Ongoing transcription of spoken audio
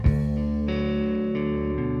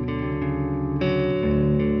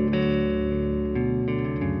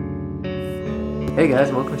Hey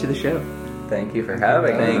guys, welcome to the show. Thank you for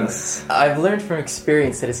having Thanks. us. I've learned from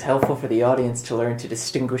experience that it's helpful for the audience to learn to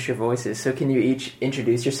distinguish your voices. So can you each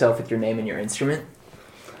introduce yourself with your name and your instrument?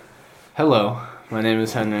 Hello, my name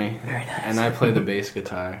is Henry, Very nice. and I play the bass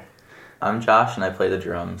guitar. I'm Josh and I play the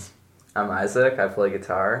drums. I'm Isaac. I play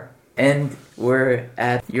guitar. And we're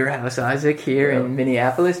at your house, Isaac, here in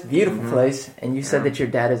Minneapolis. Beautiful place. And you said that your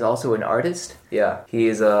dad is also an artist? Yeah,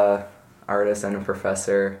 he's a artist and a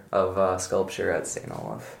professor of sculpture at St.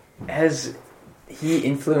 Olaf. Has he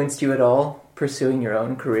influenced you at all pursuing your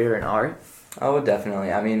own career in art? Oh,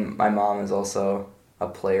 definitely. I mean, my mom is also a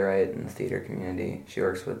playwright in the theater community. She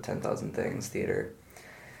works with 10,000 Things Theater.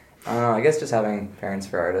 I don't know, I guess just having parents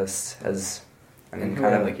for artists has, And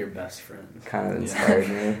kind of like your best friend. kind of inspired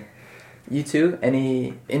me. You too?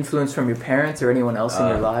 Any influence from your parents or anyone else in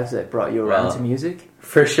your lives that brought you around well, to music?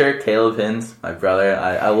 For sure, Caleb Hins, my brother.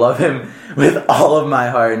 I love him with all of my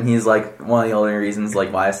heart, and he's like one of the only reasons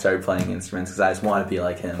like why I started playing instruments, because I just want to be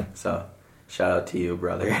like him. So, shout out to you,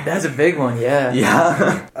 brother. That's a big one, yeah.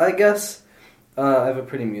 Yeah. I guess I have a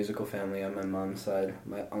pretty musical family on my mom's side.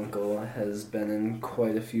 My uncle has been in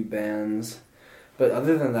quite a few bands. But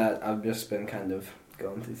other than that, I've just been kind of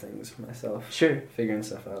going through things myself. Sure. Figuring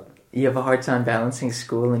stuff out. You have a hard time balancing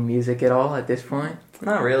school and music at all at this point?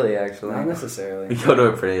 Not really, actually. Not We necessarily. go to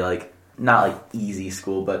a pretty like not like easy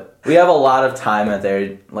school, but we have a lot of time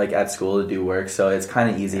at school to do work, so it's kind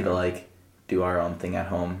of easy to like do our own thing at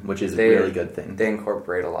home, which is a really good thing. They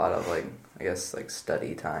incorporate a lot of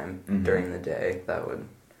study time during the day. That would,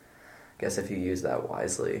 I guess, if you use that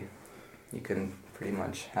wisely, you can pretty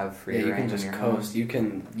much have free Yeah, you reign can just in your coast.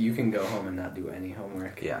 home. You can go home and not do any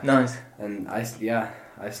homework. Yeah. Nice. And I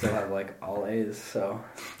still have like all A's, so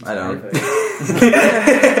it's I don't. perfect.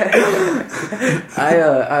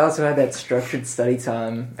 I also had that structured study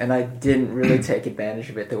time, and I didn't really take advantage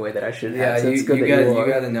of it the way that I should have. Yeah, So it's good you that got are.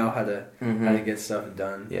 you got to know how to get stuff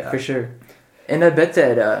done. Yeah. For sure. And I bet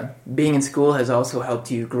that being in school has also helped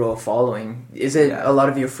you grow a following. Is it Yeah. a lot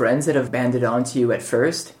of your friends that have banded onto you at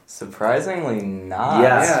first? Surprisingly not.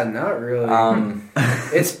 Yeah. Yeah, not really. Um,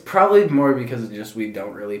 It's probably more because we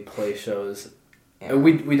don't really play shows. Yeah.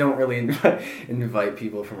 We don't really invite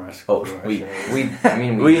people from our school to our we- shows. we do. I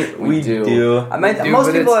mean, We do, most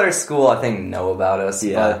but people it's- at our school, I think, know about us.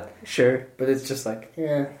 Yeah. Sure. But it's just like,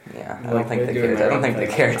 yeah. But yeah, I Like, don't think they're they doing care. their I don't own think they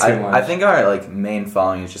thing. care too much. I think our like main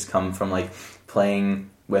following has just come from like playing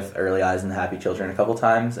with Early Eyes and the Happy Children a couple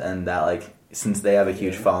times, and that like since they have a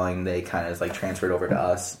huge following, they kind of like transferred over to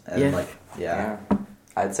us, and Yeah. Yeah,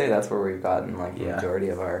 I'd say that's where we've gotten like the Yeah. majority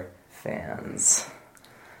of our fans.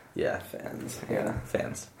 Fans. Yeah.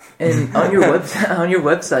 fans. And on your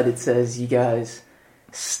website, it says you guys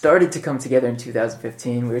started to come together in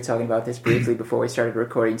 2015. We were talking about this briefly before we started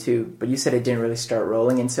recording too, but you said it didn't really start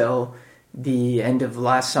rolling until the end of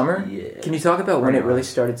last summer. Yeah. Can you talk about when it Pretty really much.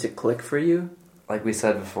 started to click for you? Like we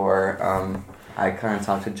said before, I kind of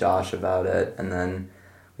talked to Josh about it, and then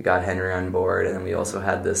we got Henry on board, and then we also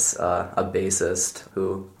had this a bassist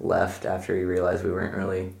who left after he realized we weren't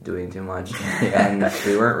really doing too much, and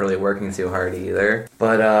we weren't really working too hard either.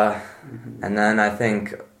 But and then I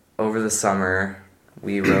think over the summer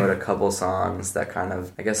we wrote a couple songs that kind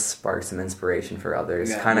of, I guess, sparked some inspiration for others.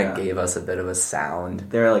 Yeah. Kind of Yeah. gave us a bit of a sound.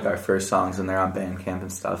 They're like our first songs, and they're on Bandcamp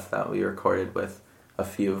and stuff that we recorded with a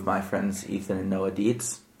few of my friends, Ethan and Noah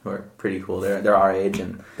Dietz, who are pretty cool. They're our age,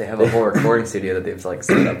 and They have a whole recording studio that they've like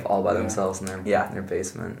set up all by themselves in their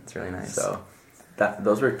basement. It's really nice. so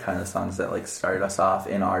those were kind of songs that like started us off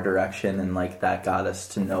in our direction, and like that got us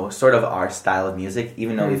to know sort of our style of music,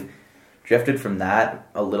 even though we've drifted from that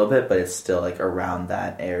a little bit, but it's still like around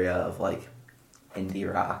that area of like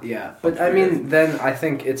indie rock. Yeah, but I mean, then I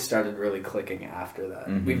think it started really clicking after that.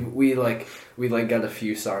 Mhm. We got a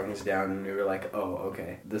few songs down, and we were like, oh,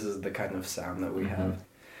 okay, this is the kind of sound that we have.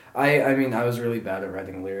 I mean, I was really bad at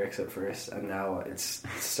writing lyrics at first, and now it's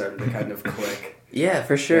started to kind of click. Yeah,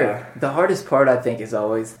 for sure. Yeah. The hardest part, I think, is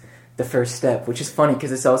always the first step, which is funny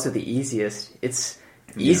because it's also the easiest. It's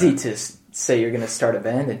easy to say you're going to start a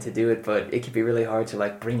band and to do it, but it can be really hard to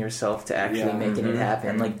like bring yourself to actually making it happen.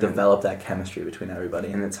 And like develop that chemistry between everybody.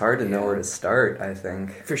 And it's hard to know where to start, I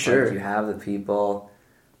think. For sure. Like, you have the people,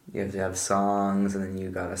 you have to have songs, and then you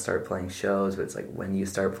gotta start playing shows, but it's like when you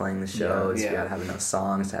start playing the shows, Yeah. you gotta have enough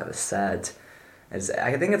songs to have a set. I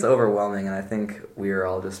think it's overwhelming, and I think we were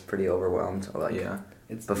all just pretty overwhelmed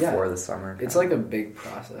It's before the summer. It's like a big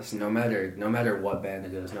process. No matter what band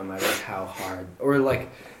it is, no matter how hard or like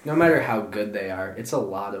no matter how good they are, it's a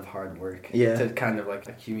lot of hard work to kind of like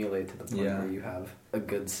accumulate to the point where you have a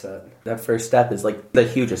good set. That first step is like the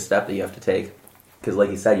hugest step that you have to take, because like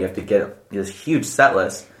you said, you have to get this huge set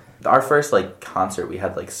list, our first like concert, we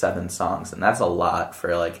had like 7 songs, and that's a lot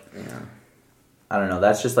for like, I don't know,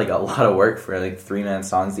 that's just like a lot of work for like 3-man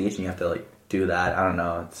songs each, and you have to like do that. I don't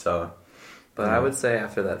know. So, but I would say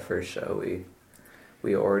after that first show,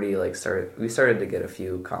 we already like started to get a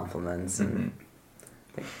few compliments, and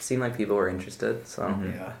it seemed like people were interested. So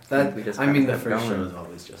yeah, that we just the first show is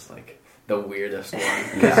always just like the weirdest one,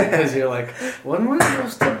 because you're like, what am I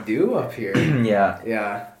supposed to do up here?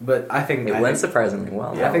 Yeah, but I think it went surprisingly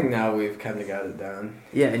well. Yeah, I think now we've kind of got it down.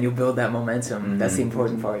 Yeah, and you'll build that momentum. That's the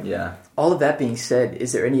important part. Yeah. All of that being said,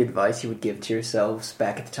 is there any advice you would give to yourselves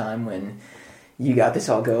back at the time when you got this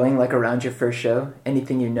all going, like around your first show?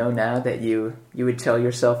 Anything you know now that you would tell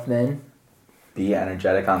yourself then? Be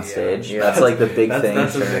energetic on stage. Yeah. That's like the big thing.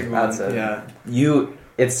 That's a big one.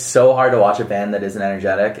 It's so hard to watch a band that isn't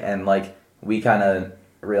energetic, and like we kind of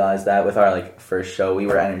realized that with our like first show. We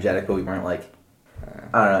were energetic, but we weren't like,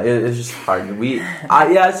 I don't know. It was just hard.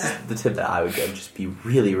 It's just the tip that I would give. Just be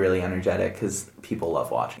really, really energetic, because people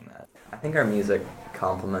love watching that. I think our music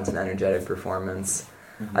complements an energetic performance.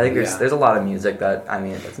 I think there's a lot of music that,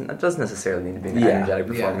 it doesn't necessarily need to be an energetic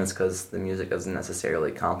performance, because the music doesn't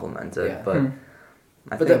necessarily complement it. Yeah.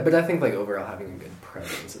 But I think like overall having a good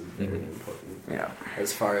presence is really important. Yeah.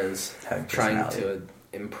 As far as trying to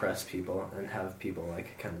impress people and have people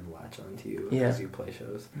like kind of latch onto you as you play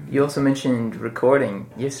shows. You also mentioned recording.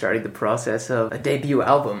 You started the process of a debut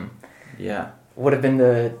album. Yeah. What have been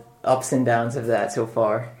the ups and downs of that so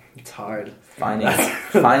far? It's hard.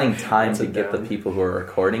 Finding time to get the people who are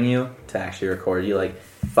recording you to actually record you, like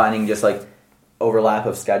finding just like overlap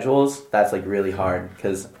of schedules, that's like really hard,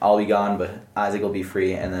 because I'll be gone but Isaac will be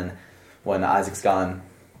free, and then when Isaac's gone,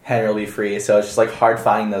 Henry will be free. So it's just like hard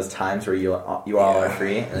finding those times where you all are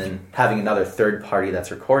free, and then having another third party that's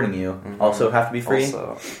recording you also have to be free.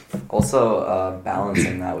 Also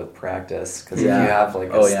balancing that with practice, because if you have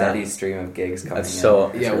like a steady stream of gigs coming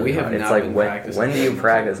in, we have. It's like when do you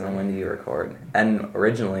practice and when do you record? And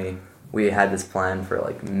originally we had this plan for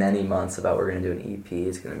like many months about we're going to do an EP.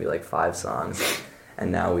 It's going to be like 5 songs,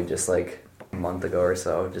 and now we just like a month ago or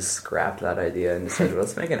so just scrapped that idea and decided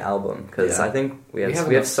let's make an album, because I think we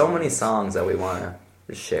have so many songs that we want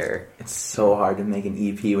to share. It's so hard to make an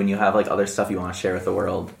EP when you have like other stuff you want to share with the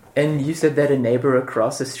world. And you said that a neighbor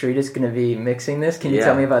across the street is going to be mixing this. Can you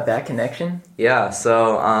tell me about that connection? Yeah,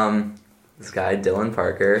 so this guy Dylan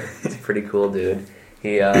Parker, he's a pretty cool dude.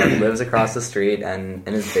 He lives across the street, and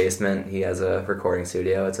in his basement he has a recording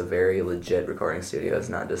studio. It's a very legit recording studio. It's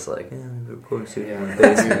not just like, the recording studio in the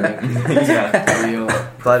basement.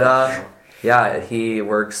 But he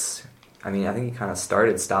works, I think he kind of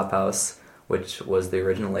started Stop House, which was the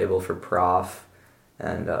original label for Prof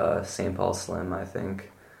and St. Paul Slim, I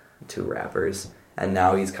think, 2 rappers. And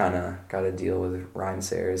now he's kind of got a deal with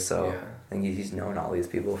Rhymesayers, so I think he's known all these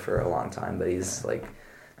people for a long time, but he's like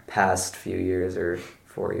past few years or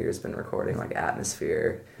 4 years been recording like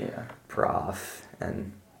Atmosphere, Prof,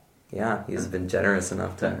 and he's been generous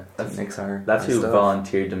enough to mix our That's who stuff.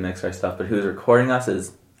 Volunteered to mix our stuff, but who's recording us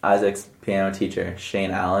is Isaac's piano teacher,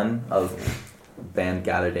 Shane Allen, of band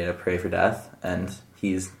Gather Day to Pray for Death, and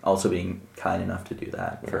he's also being kind enough to do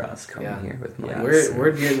that for us. Coming here with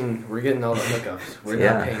we're getting all the hookups. We're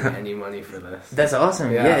not paying any money for this. That's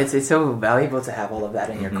awesome. Yeah, it's so valuable to have all of that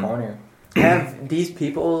in your corner. Have these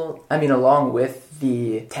people, along with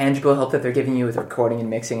the tangible help that they're giving you with recording and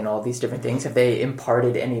mixing and all these different things, have they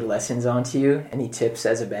imparted any lessons onto you? Any tips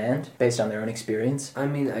as a band based on their own experience? I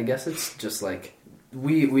guess it's just like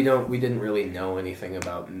we didn't really know anything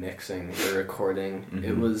about mixing or recording.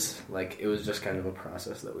 It was just kind of a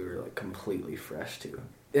process that we were like completely fresh to.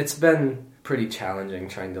 It's been pretty challenging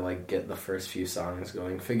trying to like get the first few songs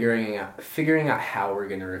going, figuring out how we're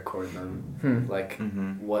gonna record them,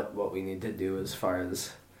 what we need to do as far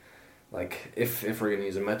as like if we're gonna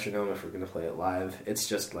use a metronome, if we're gonna play it live. It's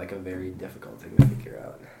just like a very difficult thing to figure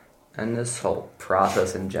out. And this whole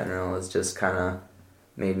process in general has just kind of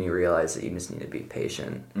made me realize that you just need to be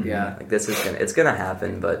patient. Yeah, like it's gonna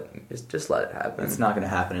happen, but just let it happen. It's not gonna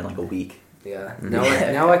happen in like a week. Yeah.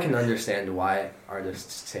 Now I can understand why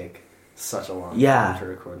artists take such a long time to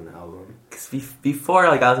record an album. Because before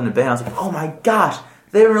I was in a band, I was like, oh my gosh,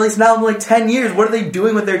 they haven't released an album in like 10 years. What are they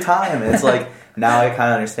doing with their time? And it's like, now I kind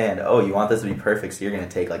of understand. Oh, you want this to be perfect, so you're going to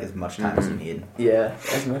take like as much time as you need. Yeah,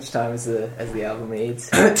 as much time as the album needs.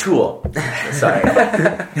 Tool. Sorry.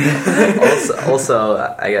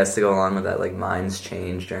 also, I guess to go along with that, like minds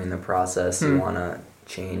change during the process. You want to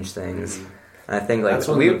change things. And I think like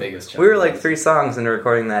we were like 3 songs into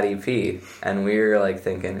recording that EP, and we were like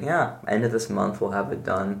thinking, end of this month we'll have it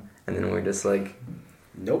done, and then we're just like,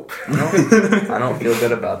 nope. I don't feel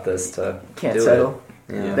good about this. Can't settle.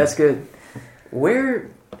 Yeah. That's good. Where,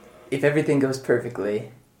 if everything goes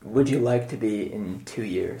perfectly, would you like to be in 2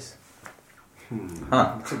 years?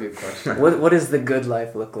 That's a good question. What does the good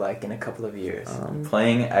life look like in a couple of years?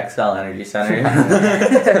 Playing XL Energy Center.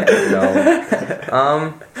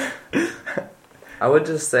 No. I would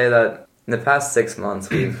just say that in the past 6 months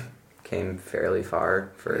we've came fairly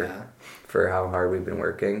far for how hard we've been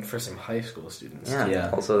working. For some high school students.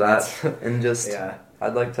 Yeah. Also that, and just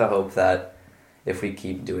I'd like to hope that if we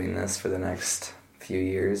keep doing this for the next few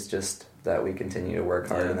years, just that we continue to work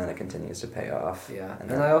hard and then it continues to pay off. Yeah,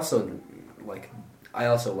 and I also like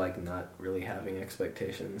not really having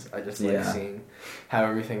expectations. I just like seeing how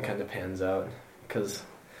everything kind of pans out, because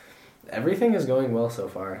everything is going well so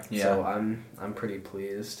far. Yeah. So I'm pretty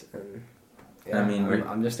pleased, and I mean,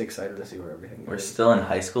 I'm just excited to see where everything goes. We're still in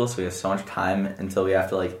high school, so we have so much time until we have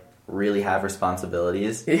to like really have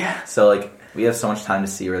responsibilities. Yeah. So like we have so much time to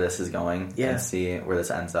see where this is going Yeah. and see where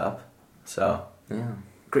this ends up. So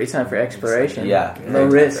Great time for exploration. Yeah. Low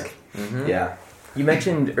risk. Mm-hmm. Yeah. You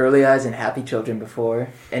mentioned Early Eyes and Happy Children before.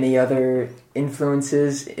 Any other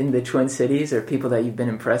influences in the Twin Cities or people that you've been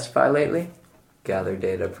impressed by lately? Gather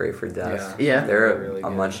Data, Pray for Death. Yeah. They're really a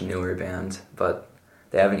good. much newer band, but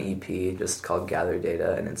they have an EP just called Gather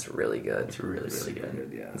Data, and it's really good. It's really, really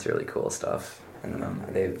good. Yeah. It's really cool stuff. And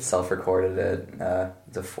they've self-recorded it.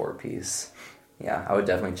 It's a 4-piece. Yeah, I would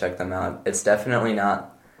definitely check them out. It's definitely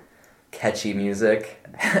not catchy music,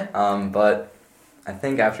 but I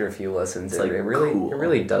think after a few listens, It's, like, it really cool. It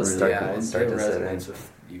really does start, Yeah, it start to sit in. resonates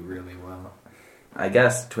with you really well. I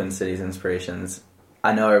guess Twin Cities inspirations.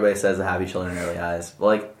 I know everybody says the Happy Children Early Eyes, but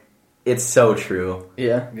like it's so true.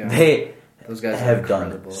 Yeah. Yeah. They Those guys have are done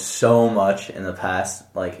incredible. so much in the past,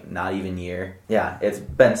 like not even year. Yeah, it's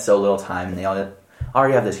been so little time, and they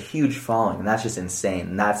already have this huge following, and that's just insane.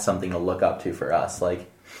 And that's something to look up to for us, like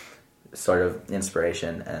sort of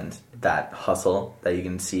inspiration, and that hustle that you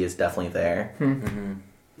can see is definitely there. Mm-hmm.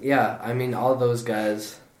 Yeah, I mean, all those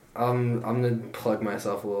guys. I'm gonna plug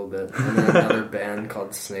myself a little bit. I'm in another band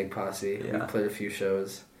called Snake Posse. Yeah. We played a few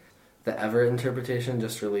shows. The Ever Interpretation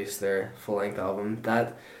just released their full-length album.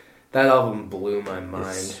 That album blew my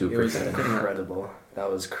mind. super it was good. incredible.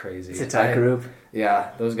 That was crazy. It's a tight group.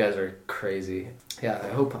 Yeah, those guys are crazy. Yeah, I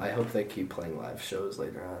hope they keep playing live shows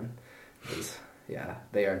later on. 'Cause, yeah,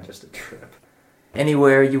 they are just a trip.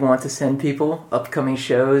 Anywhere you want to send people, upcoming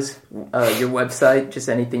shows, your website, just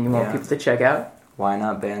anything you want people to check out?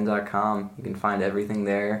 WhyNotBand.com. You can find everything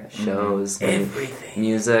there. Shows, Everything.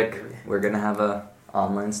 music. We're gonna have a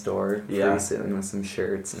online store Yeah. pretty soon with some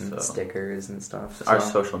shirts and So- stickers and stuff. Our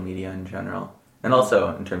So- social media in general. And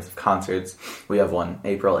also, in terms of concerts, we have one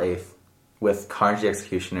April 8th with Carnage the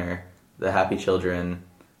Executioner, The Happy Children,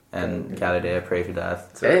 and Gather Data, Pray for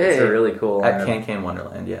Death. It's a really cool At Can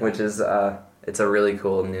Wonderland, yeah. which is it's a really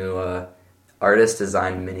cool new artist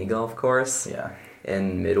designed mini golf course Yeah.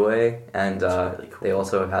 in Midway, and really cool. they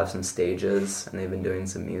also have some stages, and they've been doing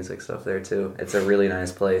some music stuff there too. It's a really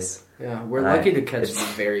nice place. Yeah, we're And lucky to catch it's-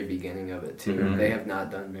 the very beginning of it too. Mhm. They have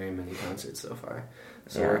not done very many concerts so far,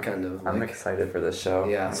 so Yeah. we're kind of I'm like, excited for this show.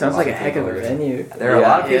 Yeah. Sounds like a heck of a people are- venue. There are a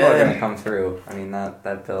lot of people Yeah. are going to come through. I mean,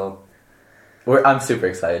 that bill. I'm super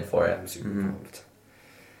excited for it. I'm super Mhm. pumped.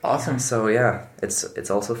 Awesome. So yeah, it's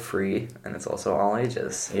also free and it's also all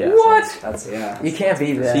ages. Yeah. What? That's Yeah, You can't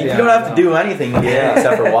beat So that. you Yeah. don't have to do anything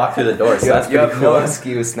except for walk through the door, so that's you pretty have cool. no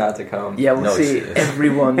excuse not to come. Yeah, we'll No see excuse.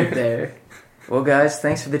 everyone there. Well, guys,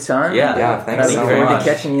 thanks for the time. Yeah. Yeah, And I thanks look so forward much. to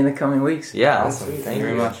catching you in the coming weeks. Yeah. Awesome. Thank you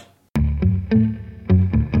very much.